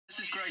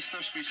This is Grace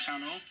Thushby's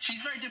channel.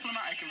 She's very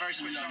diplomatic and very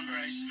switched on,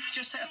 Grace.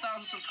 Just hit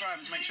 1,000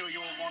 subscribers, make sure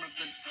you're one of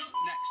the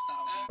next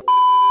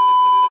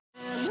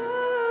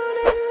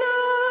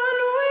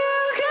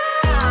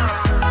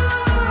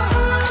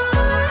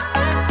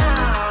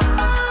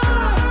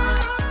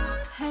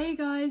 1,000. Hey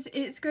guys,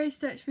 it's Grace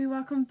Thushby.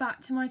 Welcome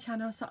back to my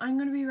channel. So I'm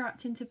going to be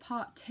reacting to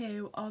part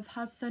 2 of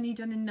Has Sonny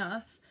Done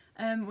Enough,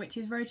 which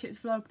is RoadTrip's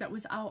vlog that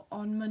was out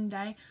on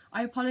Monday.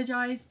 I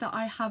apologise that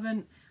I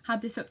haven't had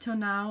this up till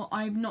now.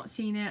 I've not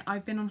seen it.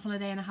 I've been on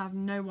holiday and I have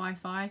no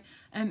Wi-Fi.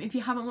 If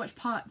you haven't watched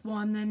part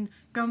 1, then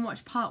go and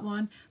watch part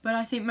 1. But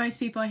I think most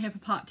people are here for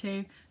part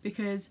 2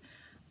 because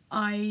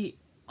I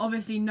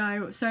obviously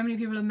know so many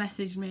people have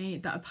messaged me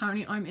that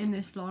apparently I'm in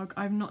this vlog.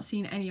 I've not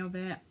seen any of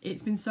it.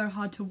 It's been so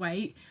hard to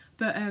wait.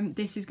 But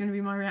this is going to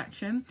be my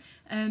reaction.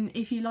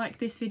 If you like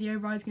this video,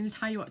 Ryan's going to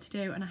tell you what to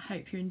do, and I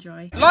hope you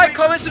enjoy. Like,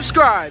 comment,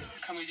 subscribe.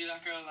 Can we do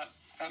that girl that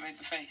made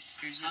the face?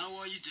 How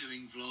are you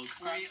doing, vlog?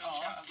 We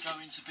are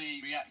going to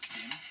be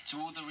reacting to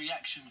all the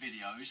reaction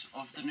videos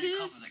of the new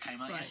cover that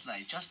came out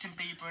yesterday. Justin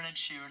Bieber and Ed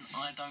Sheeran,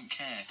 I Don't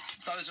Care.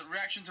 So there's a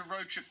reaction to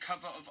RoadTrip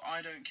cover of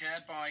I Don't Care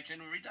by, can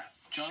we read that?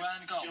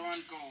 Joanne Gold.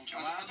 Joanne Gold.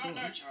 I don't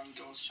know Joanne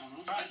Gold's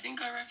channel. But I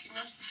think I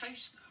recognise the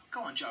face though. Go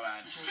on,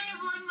 Joanne. Hey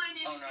everyone, my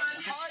name is Ryan.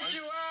 Hi,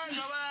 Joanne!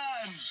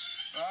 Joanne!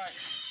 Right,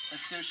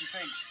 let's see what she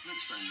thinks. She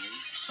looks friendly.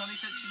 Sonny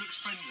said she looks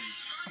friendly.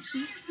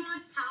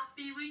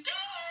 Happy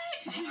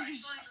weekend!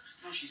 Nice.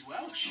 Oh, she's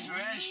Welsh. She's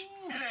Welsh.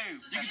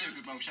 Hello. You can do a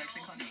good Welsh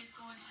accent, can't you?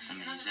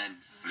 Sonny said,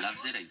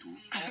 loves it, I do.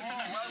 Oh,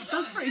 well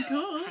That's pretty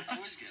cool.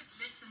 That was good.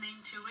 Listening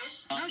to it.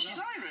 No, she's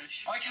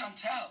Irish. I can't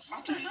tell.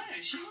 I don't know.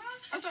 Is she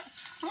Welsh? I don't.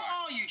 What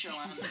are you,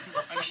 Joanne?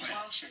 Maybe she's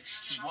Welsh.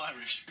 She's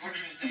Irish.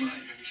 Probably a day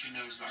later if she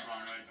knows about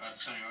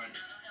Sonny already.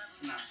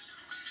 No.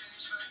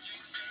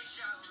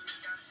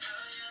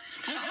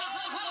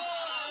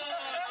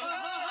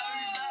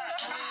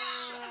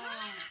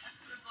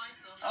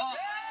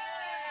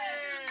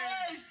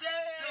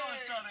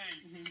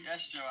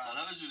 Yes, Joanne.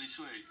 That was really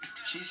sweet.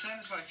 She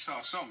sends like it's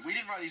our song. We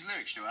didn't write these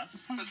lyrics, Joanne.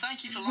 But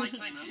thank you for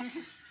liking them.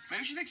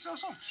 Maybe she thinks it's our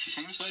song. She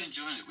seems to be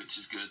enjoying it, which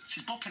is good.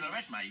 She's bopping her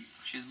head, mate.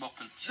 She's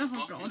bopping. Oh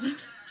my god.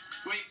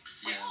 Wait.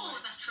 Yeah. Oh,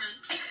 that's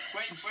true.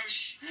 Wait.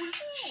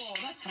 Oh,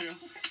 that's true.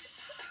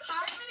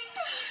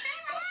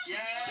 Yeah.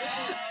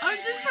 I'm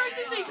just trying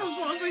to think of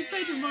what have I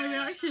said in my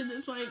reaction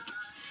that's like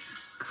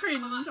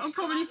cringe. I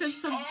probably said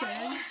something. All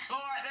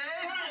right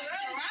then.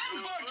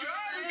 Come on,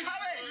 Joanne, you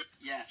coming?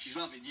 Yeah. She's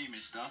loving you,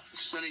 mister.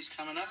 Sonny's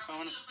coming up. I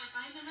want to.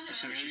 Let's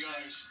see what she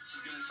says.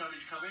 She's gonna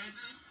Sonny's coming.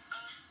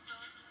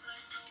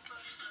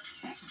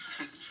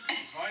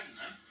 Vibing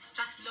then.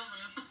 Jack's loving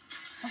him.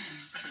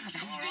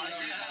 Alright.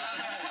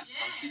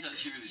 Oh, she's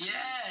actually really sweet.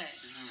 Yeah.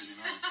 She's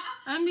really nice.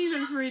 And he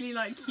looks really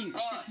like cute,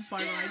 by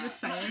the way, just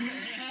saying.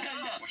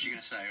 What's she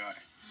gonna say, right?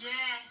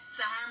 Yes,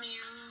 the Harmony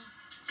Ooze.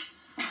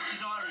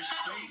 She's Irish,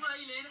 Pete.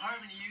 Wailing.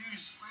 Harmony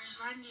Hughes. Where's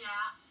Randy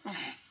at?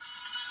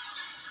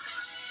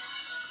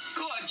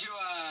 Go on,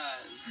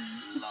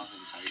 Joanne. Love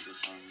and take this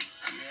home.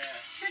 Yeah.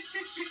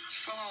 She's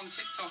full on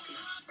TikTok.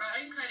 Right,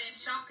 I'm kind of in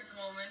shock at the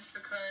moment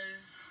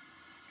because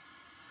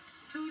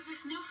who's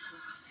this new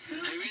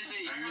fella? Who is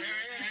he?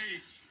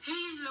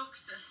 He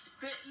looks a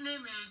spitting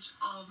image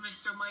of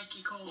Mr.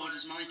 Mikey Cole. Or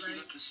does Mikey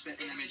look a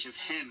spitting image of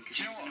him? Because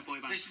he was in a boy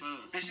band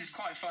first. This is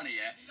quite funny,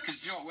 yeah?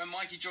 Because you know what, when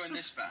Mikey joined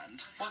this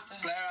band,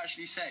 Blair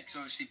actually said, because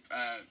obviously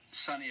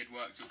Sonny had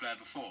worked with Blair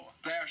before,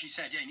 Blair actually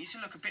said, yeah, he needs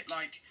to look a bit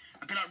like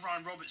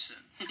Ryan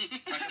Robertson. Like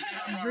a bit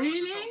like Ryan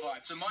Robertson sort of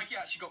vibe. So Mikey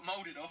actually got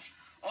moulded off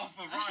of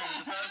Ryan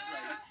in the first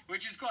place,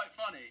 which is quite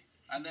funny.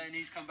 And then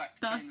he's come back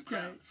to playing the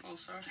crowd. Oh,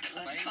 sorry.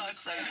 I can't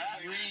say that.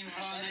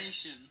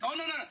 Reincarnation. Oh,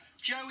 no.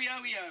 Joey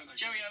O-E-O.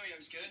 Joey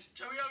O-E-O's good.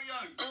 Joey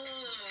O-E-O.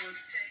 Oh,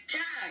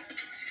 Jack.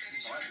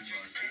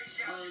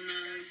 Oh,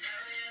 no.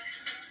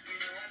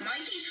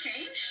 Mikey's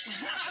changed?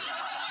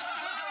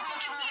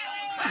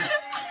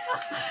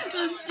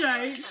 That's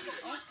jokes.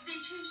 They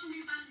changed the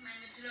new band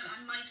member to look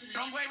like Mikey.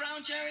 Wrong way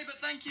round, Jerry, but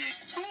thank you.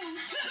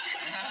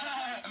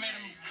 I made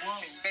him.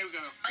 Whoa. Here we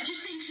go. I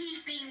just think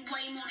he's being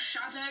way more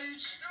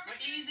shadowed. We're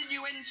easing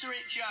you into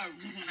it, Joe.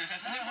 It doesn't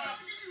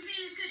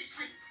feel as good. It's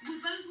like, the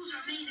vocals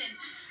are amazing,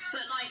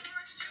 but like,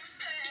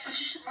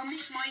 I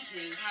miss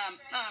Mikey.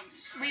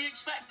 We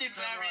expected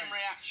varying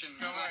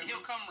reactions. Like,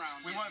 he'll come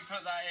round. We won't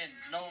put that in.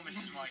 No one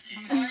misses Mikey.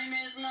 I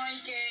miss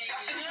Mikey.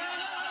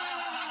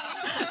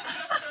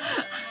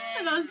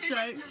 That's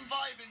jokes. From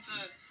vibing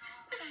to.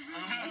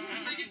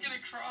 I think he's gonna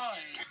cry.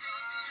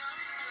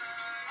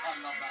 I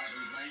love that,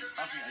 mate.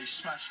 I think he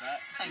smashed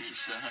that. Thank you,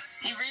 sir.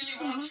 He really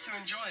wants to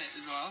enjoy it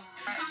as well.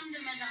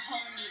 Fandom as a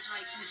whole needs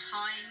like some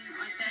time,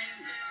 I think.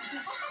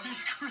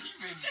 He's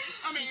grieving.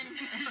 I mean,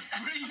 he's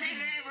grieving.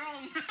 He ain't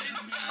wrong.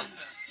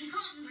 You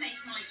can't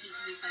replace Mikey,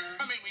 to be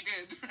fair. I mean, we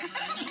did.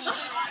 He's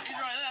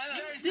right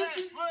there.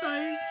 This is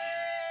so...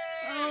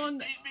 Oh, no.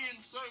 He's being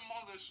so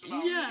modest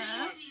about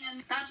Yeah.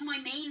 That's my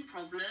main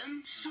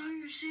problem. So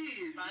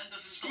soon. Man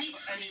doesn't stop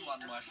for anyone,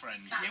 my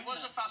friend. It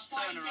was a fast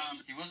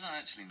turnaround. He wasn't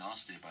actually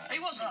nasty about it. He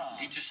wasn't.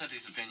 He just said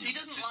his opinion. He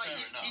doesn't which is like fair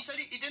you. enough. He said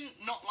he didn't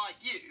not like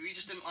you. He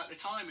just didn't like the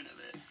timing of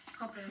it.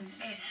 problem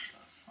if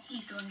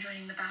he's the one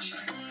joining the band.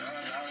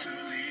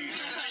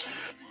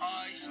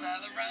 I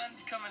smell a rant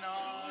coming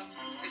on.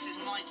 This is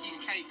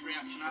Mikey's cake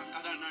reaction. I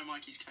don't know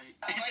Mikey's cake.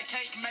 It's a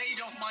cake made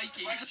of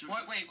Mikey's.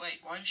 Wait.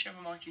 Why does she have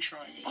a Mikey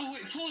shrine? Oh,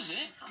 wait, pause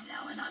it. From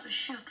now and I was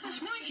shook.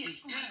 That's Mikey.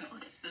 Yeah.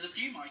 There's a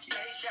few Mikey.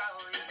 Yes!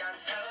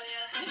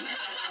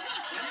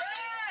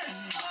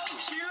 Oh,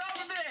 she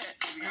loved it.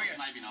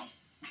 Maybe not.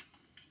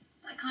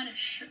 That kind of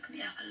shook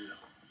me up a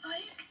lot.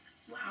 Like,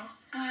 wow.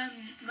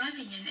 My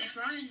opinion, if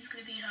Ryan's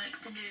going to be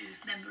like the new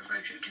member of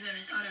RoadTrip, to be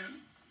honest, I don't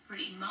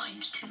really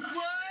mind too much.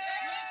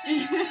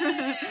 Yay!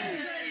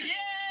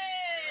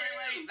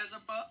 Wait, there's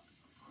a but.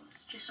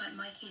 It's just like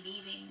Mikey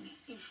leaving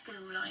is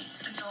still like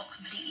not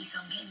completely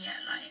sunk in yet.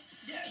 Like,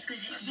 it's going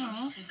to take some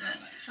time to, but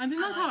I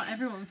think that's how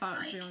everyone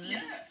felt, to be honest.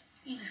 Yeah.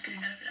 He was good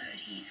in that video.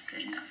 He's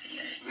good in that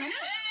video.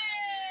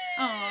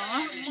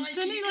 Aww,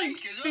 Sonny like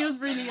feels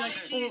really like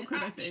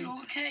awkward, I think.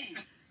 Okay.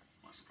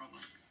 What's the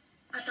problem?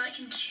 I'd like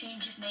him to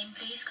change his name,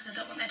 please, because I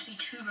don't want there to be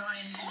two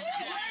Ryans.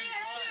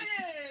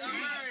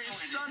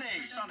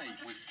 Sonny.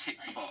 We've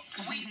ticked the box.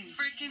 We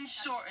freaking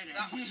sorted it.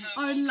 That was her.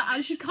 I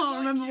actually can't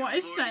remember what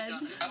it said.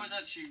 That was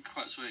actually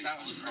quite sweet. That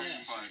was pretty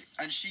surprising.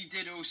 And she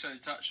did also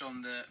touch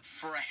on the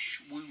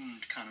fresh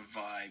wound kind of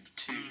vibe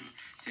too,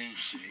 didn't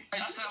she?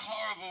 It's a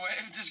horrible way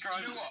of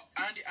describing it. You know what?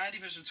 Andy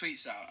put some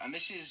tweets out, and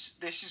this is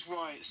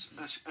why it's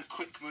a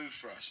quick move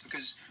for us,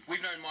 because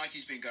we've known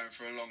Mikey's been going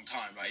for a long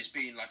time. Like, it's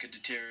been like a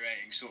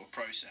deteriorating sort of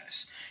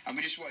process, and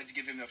we just wanted to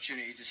give him the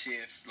opportunity to see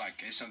if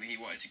like it's something he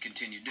wanted to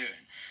continue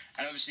doing.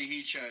 And obviously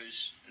he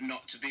chose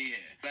not to be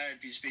here. Blair had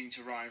been speaking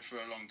to Ryan for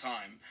a long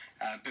time,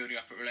 building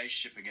up a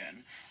relationship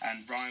again,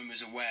 and Ryan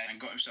was aware and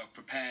got himself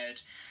prepared.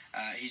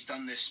 He's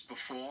done this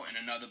before in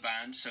another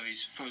band, so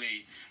he's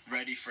fully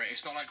ready for it.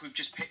 It's not like we've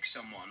just picked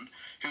someone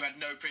who had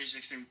no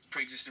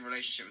pre-existing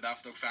relationship with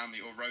After Dog Family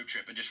or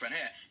RoadTrip and just went,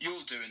 here,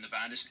 you'll do in the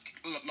band. It's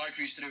like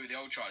we used to do with the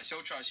old Charlies. The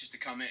old Charlies used to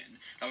come in,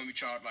 like when we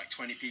tried like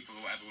 20 people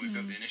or whatever, when we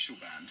built the initial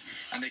band,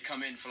 and they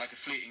come in for like a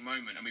fleeting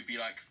moment, and we'd be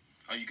like,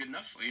 are you good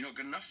enough? Are you not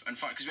good enough? And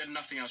fine, because we had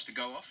nothing else to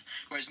go off.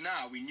 Whereas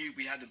now we knew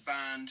we had the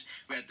band,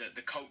 we had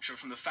the culture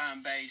from the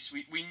fan base.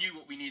 We knew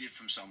what we needed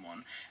from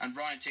someone. And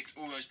Ryan ticked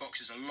all those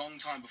boxes a long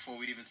time before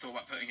we'd even thought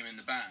about putting him in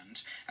the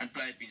band. And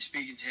Blair had been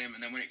speaking to him.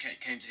 And then when it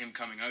came to him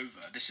coming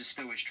over, this is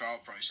still his trial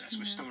process.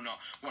 We're still not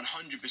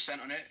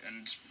 100% on it.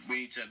 And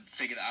we need to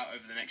figure that out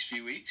over the next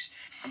few weeks.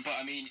 But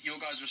I mean, your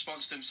guys'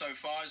 response to him so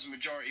far is a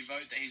majority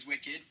vote that he's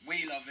wicked.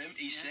 We love him.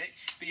 He's sick.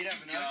 But you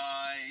never know.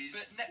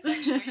 Guys. But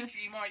next week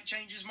he might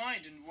change his mind,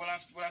 and we'll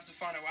have to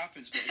find out what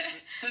happens. But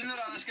doesn't look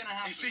like that's going to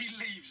happen. If he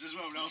leaves as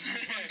well, no.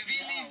 If he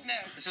leaves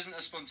now, this isn't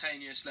a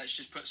spontaneous. Let's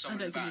just put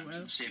someone in the band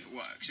and see if it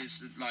works.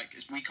 It's like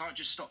we can't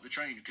just stop the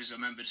train because a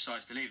member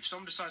decides to leave. If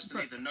someone decides to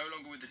leave, they're no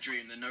longer with the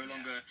dream. They're no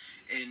longer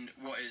in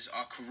what is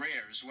our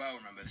career as well.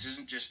 Remember, this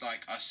isn't just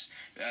like us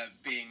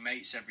being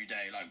mates every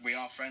day. Like, we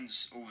are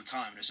friends all the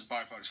time, and it's a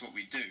byproduct of what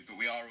we do. But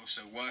we are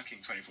also working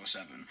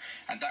 24/7,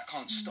 and that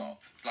can't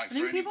stop. Like, I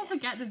think people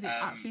forget that it's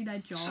actually their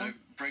job. So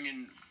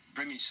bringing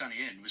Sonny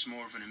in was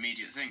more of an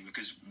immediate thing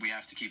because we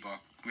have to keep going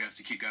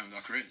with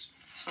our careers.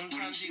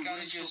 Sometimes you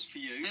gotta just for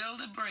you. build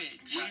a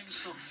bridge. Wouldn't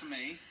stop for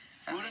me.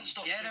 Wouldn't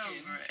stop. Get for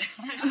over it.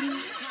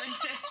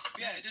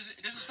 Yeah, it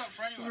doesn't stop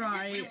for anyone.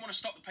 Right. We didn't want to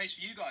stop the pace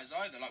for you guys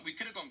either. Like, we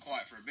could have gone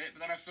quiet for a bit, but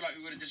then I feel like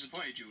we would have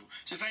disappointed you all.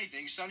 So if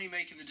anything, Sonny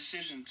making the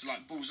decision to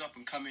like balls up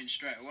and come in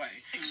straight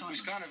away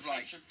was kind of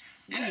like,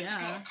 it's a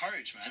lot of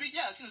courage, man.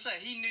 I was gonna say,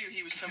 he knew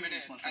he was coming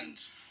in, and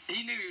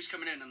he knew he was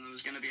coming in, and there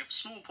was going to be a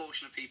small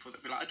portion of people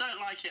that would be like, I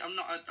don't like it. I'm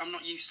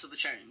not used to the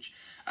change.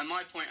 And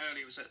my point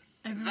earlier was that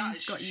that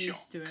is got just used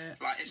shock. to it.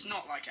 Like, it's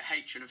not like a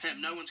hatred of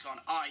him. No one's gone,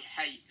 I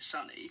hate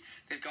Sonny.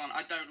 They've gone,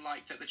 I don't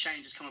like that the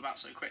change has come about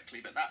so quickly.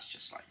 But that's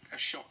just like a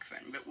shock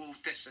thing that will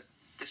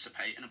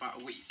dissipate in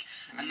about a week,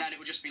 and then it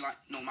will just be like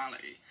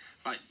normality.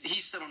 Like,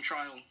 he's still on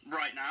trial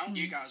right now.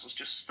 You guys will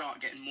just start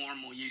getting more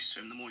and more used to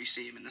him the more you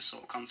see him in this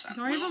sort of content.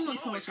 Sorry if I'm not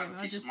we'll always talking, have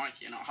a piece of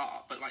Mikey in our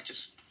heart, but like,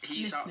 just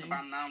he's out of the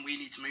band now, and we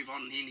need to move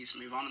on, and he needs to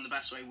move on. And the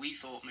best way we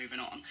thought moving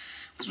on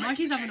was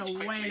Mikey's having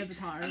a whale of a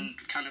time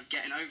and kind of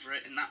getting over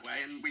it in that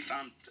way. And we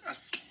found a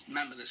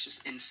member that's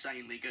just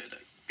insanely good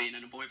at being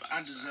in a boy band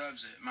and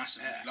deserves it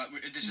massively.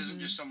 Like, this isn't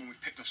just someone we've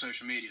picked off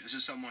social media. This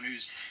is someone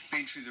who's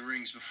been through the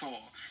rings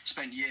before,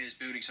 spent years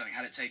building something,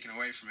 had it taken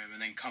away from him,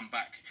 and then come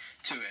back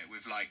to it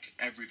with like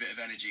every bit of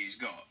energy he's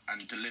got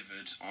and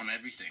delivered on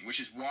everything. Which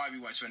is why we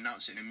wanted to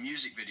announce it in a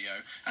music video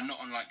and not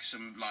on like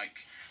some like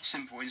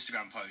simple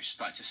Instagram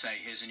post, like to say,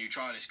 here's a new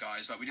trialist,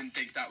 guys. Like, we didn't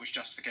think that was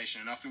justification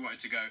enough. We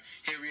wanted to go,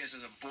 here he is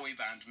as a boy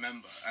band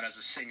member and as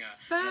a singer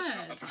and as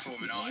a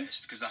performing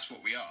artist, because that's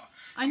what we are.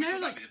 I know,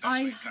 like,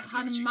 I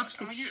had a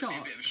massive shock,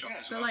 It'd be a bit of a shock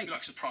as but well. like,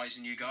 Like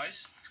surprising you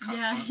guys.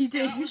 Yeah, he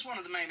did. That was one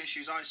of the main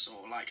issues I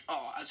saw. Like,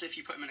 as if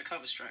you put him in a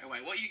cover straight away.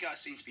 What you guys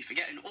seem to be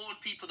forgetting, all the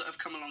people that have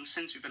come along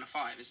since we've been a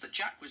 5, is that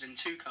Jack was in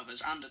 2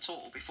 covers and a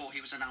tour before he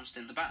was announced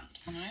in the band.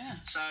 Oh, yeah.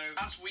 So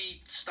as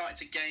we started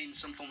to gain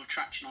some form of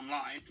traction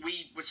online,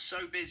 we were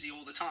so busy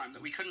all the time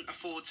that we couldn't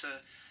afford to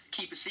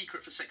keep a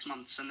secret for 6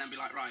 months and then be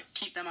like, right,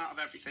 keep them out of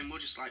everything. We'll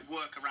just like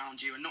work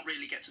around you and not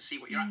really get to see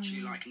what you're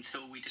actually like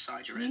until we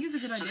decide you're in. I think it's a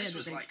good idea. So this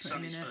was like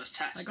Sonny's first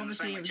test. Like, and the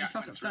obviously same it was Jack a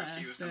shock went at through a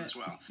few first, of them but as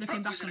well.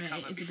 looking Brooke was back in on a it,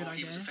 cover it's a good before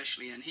he was idea.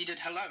 officially in. He did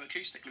Hello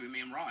acoustically with me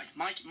and Rye.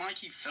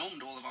 Mikey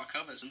filmed all of our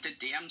covers and did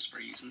DM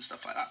sprees and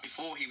stuff like that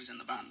before he was in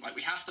the band. Like,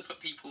 we have to put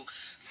people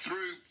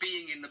through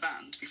being in the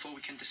band before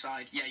we can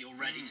decide, yeah, you're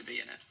ready to be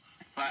in it.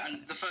 Like,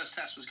 and the first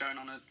test was going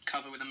on a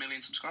cover with 1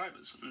 million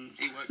subscribers, and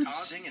he worked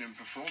hard. Singing and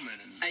performing.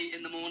 And 8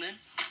 in the morning.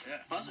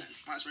 Yeah. Buzzing.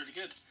 That's really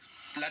good.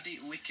 Bloody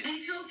wicked.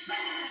 He's so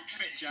fat.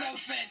 Fit Jack. So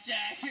fit,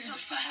 Jack. So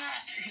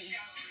fat.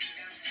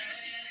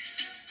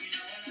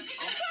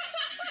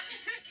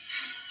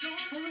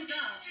 What was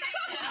that?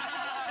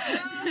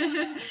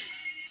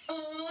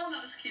 Oh,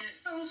 that was cute.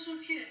 That was so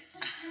cute.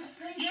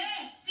 Yeah,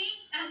 see?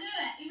 I knew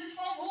it. He was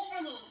from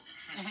Overload.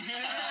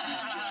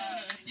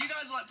 You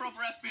guys are like proper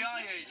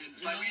FBI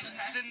agents. Like, we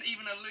didn't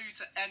even allude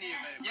to any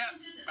of it. Yep,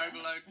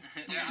 Overload.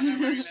 Yeah, I know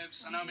where he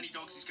lives. I know how many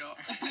dogs he's got.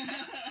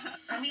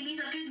 I mean, he's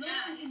a good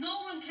guy.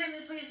 No one can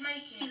replace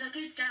Mikey. He's a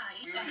good guy.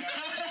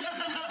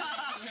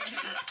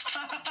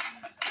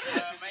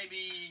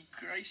 Maybe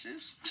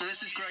Grace's. So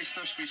this is Grace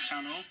Thushby's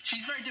channel.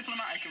 She's very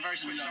diplomatic and very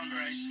switched on,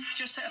 Grace.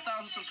 Just hit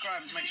 1,000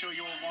 subscribers. Make sure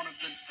you're one of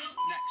the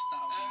next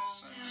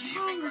 1,000. So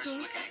you think Grace will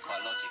look at it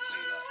quite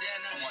logically, like,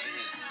 what it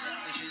is?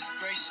 Which is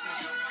Grace.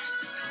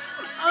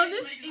 Oh,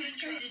 this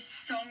This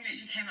song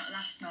literally came out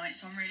last night,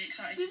 so I'm really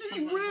excited to is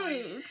see what the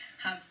boys weird.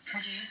 have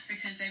produced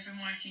because they've been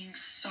working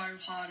so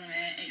hard on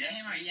it. It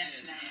came out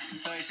yesterday.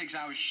 36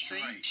 hours See,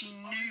 straight. she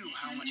knew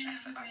how much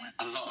effort that went.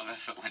 A lot of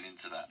effort went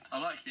into that. I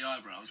like the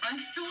eyebrows. I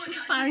thought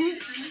that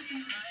Thanks. I listened to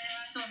this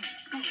song at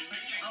school. I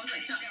was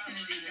like, Jack's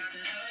gonna do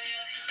this.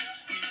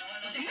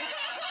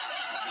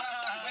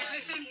 Wait,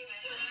 listen.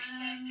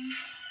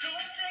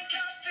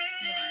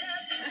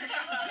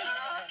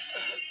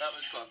 That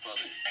was quite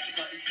funny. It's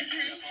like you can see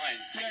her mind.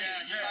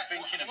 Yeah, She's like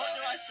thinking about what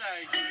do I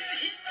say?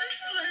 It's just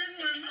blown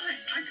my mind.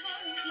 I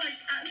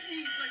can't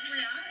actually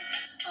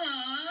react. Aww,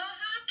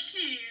 how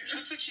cute. She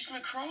looks like she's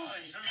gonna cry.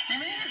 You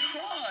made her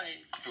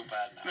cry. I feel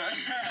bad now.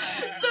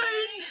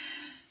 Don't.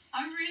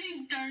 I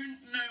really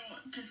don't know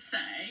what to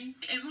say.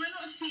 It might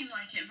not have seemed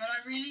like it, but I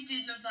really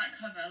did love that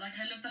cover. Like,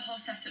 I love the whole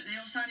setup. They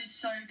all sounded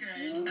so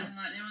good, and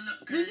like they all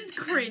look good. This is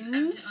cringe.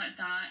 And everything like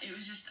that. It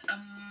was just a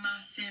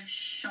massive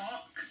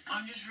shock.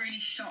 I'm just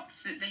really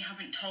shocked that they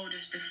haven't told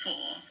us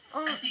before.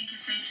 Oh. I think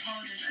if they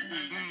told us and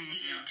then the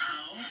video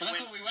out. But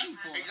that's what we went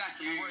for.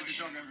 Exactly. We wanted to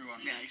shock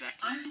everyone. Yeah,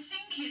 exactly. I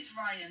think it's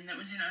Ryan that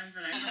was in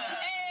Overload.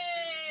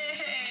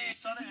 Hey,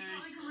 Sonny.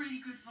 Like a really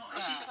good voice.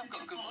 She said I've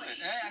got a good voice.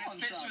 Yeah, and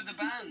it fits with the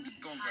band.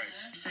 Go on,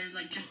 Grace. So,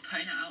 like, just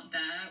putting it out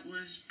there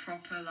was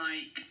proper,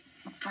 like,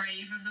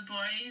 brave of the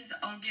boys.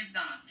 I'll give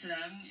that to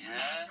them. Yeah.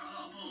 They've got a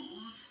lot of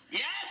balls.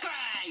 Yes,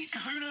 Grace!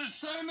 Kahuna's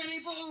so many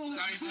balls. So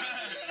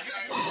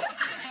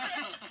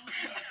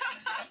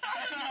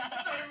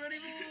many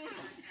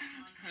balls.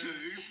 2,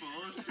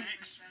 4,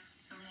 6.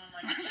 Someone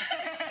like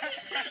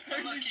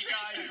Unlucky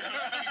guys.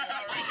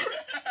 Sorry.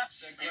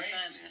 So In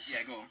Grace. fairness,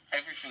 Yeah, go on.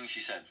 everything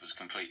she said was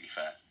completely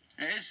fair.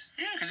 It is.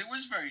 Yeah. Because it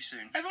was very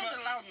soon. Everyone's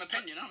allowed an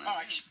opinion, aren't they? All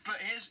right, but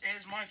here's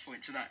my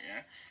point to that.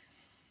 Yeah.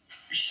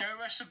 Show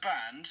us a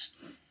band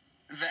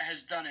that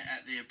has done it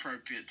at the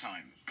appropriate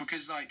time,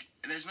 because like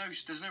there's no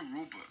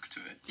rule book to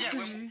it. Yeah,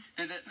 when,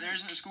 There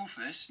isn't a school for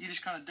this. You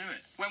just kind of do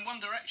it. when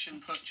One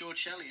Direction put George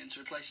Shelley in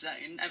to replace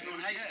Zayn, everyone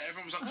hated it.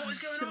 Everyone was like, "What is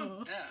going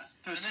on?" Yeah.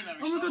 There was too many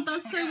Oh my god,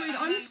 that's so weird.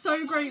 I'm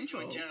so grateful.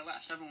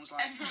 Everyone was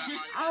like,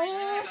 Oh.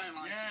 I don't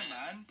like Yeah, it.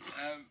 man.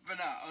 But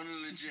no, on a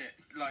legit,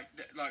 like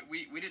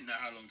we didn't know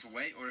how long to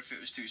wait, or if it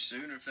was too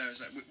soon, or if there was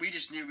like we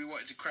just knew we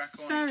wanted to crack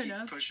on Fair and keep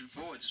enough. pushing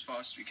forward as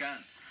fast as we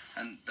can,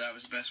 and that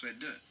was the best way to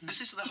do it. This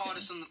is the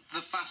hardest and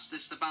the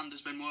fastest the band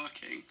has been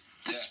working.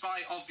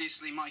 Despite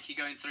obviously Mikey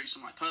going through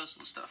some like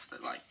personal stuff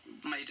that like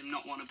made him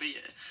not want to be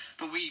here,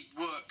 but we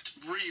worked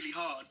really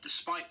hard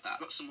despite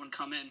that. Got someone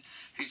come in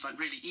who's like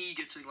really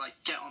eager to like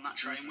get on that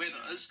train with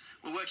us.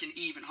 We're working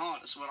even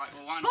harder, so we're like,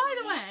 well, why not? By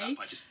the reward way, that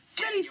by just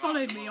Sonny getting you out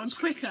followed the me world on as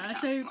quickly Twitter,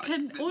 as so we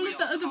can Like, all we of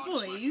the are other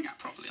hardest working boys app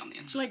properly on the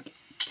internet. like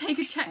take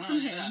a check from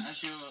him? Yeah,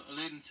 as you're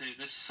alluding to,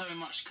 there's so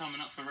much coming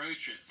up for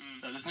RoadTrip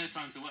that there's no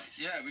time to waste.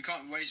 Yeah, we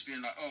can't waste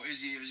being like, oh,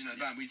 Izzy, you know, the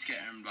band. We just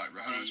get him like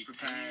rehearsed,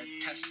 prepared,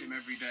 test him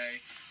every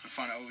day, and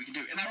find out what we can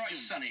do. And that right,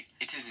 Sonny.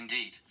 It is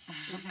indeed.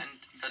 And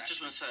I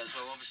just want to say as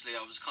well, obviously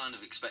I was kind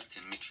of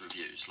expecting mixed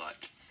reviews,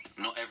 like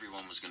not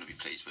everyone was going to be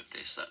pleased with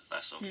this,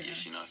 that's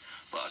obvious, you know,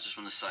 but I just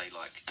want to say,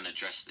 like, and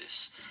address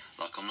this,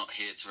 like, I'm not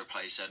here to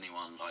replace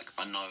anyone, like,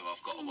 I know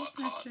I've got to work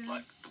hard,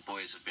 like, the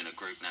boys have been a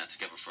group now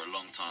together for a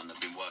long time, they've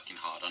been working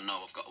hard, I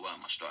know I've got to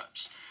earn my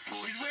stripes.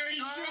 He's wearing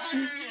stripes!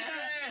 I'm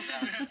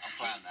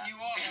playing that. You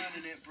are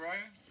earning it, bro.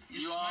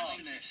 You're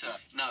smashing it. So,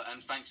 no,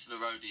 and thanks to the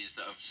roadies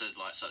that have said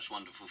like such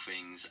wonderful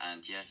things,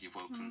 and yeah, you've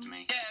welcomed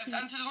me. Yeah,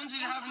 and to the ones who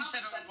haven't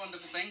said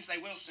wonderful things, they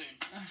will soon.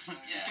 So,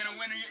 yeah.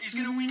 He's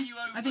gonna win you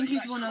over. I think he's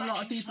That's won a lot of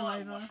cracking people smile,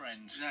 over. my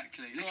friend.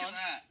 Exactly. Look at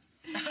that.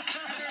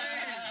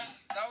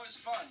 That was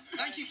fun.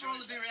 Thank you for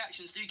all of your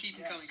reactions. Do keep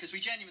them coming, because we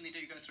genuinely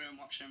do go through and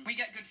watch them. We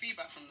get good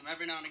feedback from them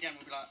every now and again.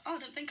 We'll be like, oh, I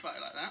didn't think about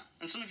it like that.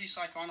 And some of you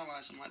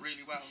psychoanalyse them like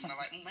really well, and they're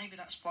like, well, maybe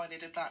that's why they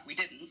did that. We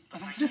didn't,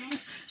 but thank you.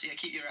 So yeah,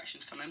 keep your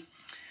reactions coming.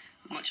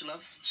 Much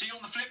love. See you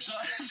on the flip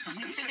side. See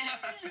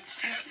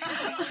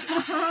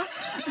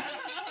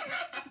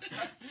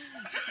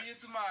you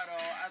tomorrow.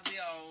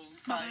 Adios.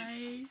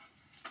 Bye.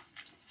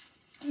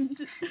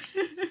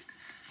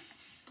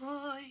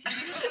 Bye.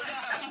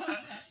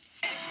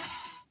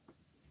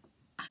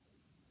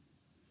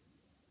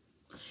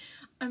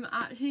 I'm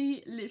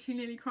actually literally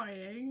nearly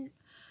crying.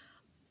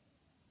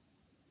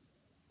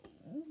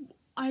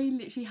 I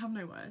literally have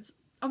no words.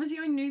 Obviously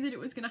I knew that it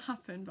was going to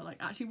happen, but like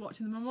actually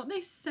watching them and what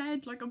they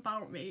said like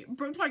about me,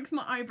 Brooke likes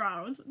my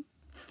eyebrows.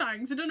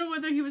 Thanks. I don't know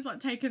whether he was like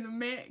taking the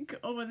mic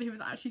or whether he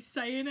was actually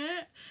saying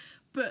it,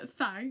 but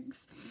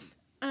thanks.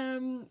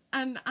 And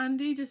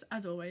Andy, just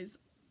as always,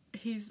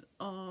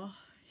 I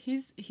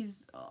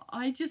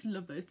just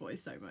love those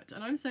boys so much,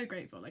 and I'm so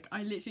grateful. Like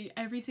I literally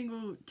every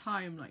single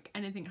time like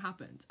anything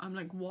happens, I'm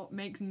like, what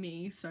makes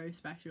me so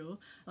special?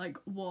 Like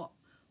what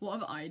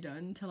have I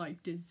done to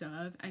like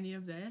deserve any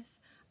of this?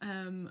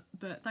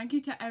 But thank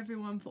you to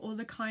everyone for all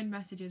the kind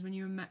messages when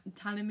you were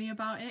telling me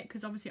about it,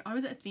 because obviously I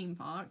was at a theme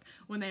park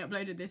when they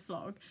uploaded this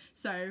vlog,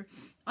 so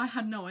I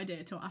had no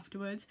idea till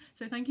afterwards.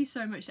 So thank you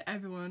so much to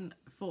everyone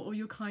for all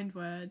your kind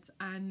words,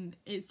 and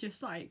it's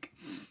just like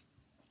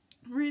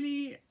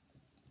really,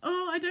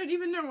 oh, I don't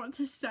even know what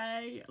to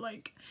say,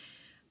 like,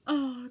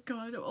 oh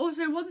god.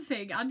 Also, one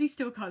thing, Andy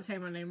still can't say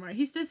my name right.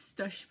 He says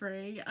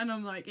Stushbury and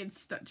I'm like, it's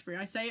Stutchbury.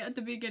 I say it at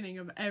the beginning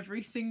of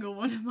every single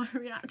one of my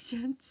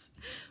reactions,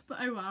 but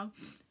oh well.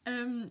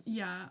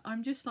 Yeah,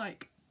 I'm just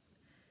like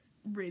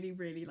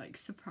really like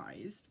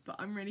surprised, but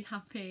I'm really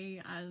happy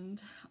and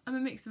I'm a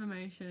mix of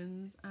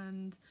emotions.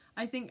 And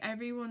I think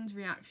everyone's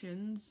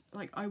reactions,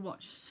 like I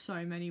watched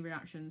so many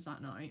reactions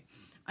that night,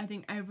 I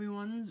think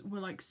everyone's were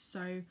like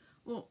so,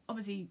 well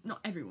obviously not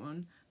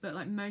everyone, but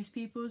like most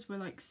people's were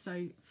like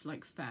so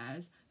like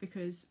fairs,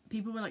 because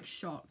people were like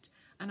shocked.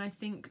 And I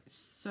think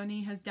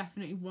Sonny has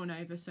definitely won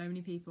over so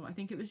many people. I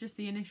think it was just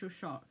the initial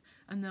shock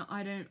and that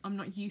I'm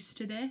not used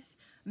to this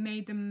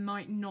made them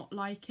might not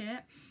like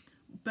it.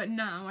 But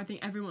now I think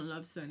everyone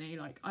loves Sonny.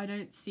 Like I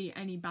don't see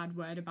any bad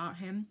word about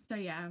him. So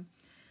yeah.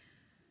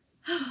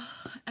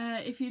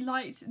 If you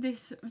liked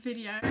this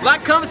video,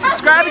 Like, comment,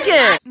 subscribe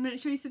again. make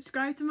sure you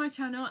subscribe to my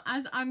channel,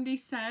 as Andy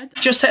said.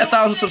 Just hit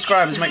 1,000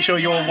 subscribers. Make sure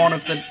you're one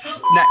of the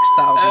next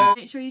 1,000.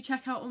 Make sure you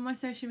check out all my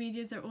social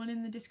medias. They're all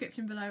in the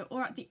description below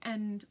or at the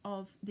end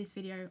of this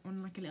video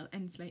on like a little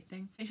end slate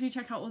thing. Make sure you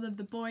check out all of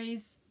the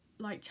boys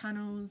like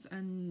channels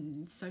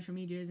and social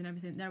medias and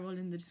everything. They're all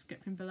in the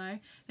description below.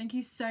 Thank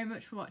you so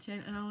much for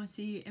watching, and I will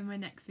see you in my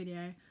next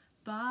video.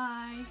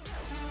 Bye.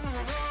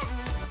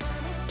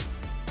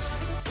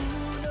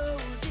 Who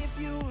knows if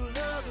you'll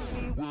love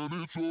me when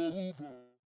it's over?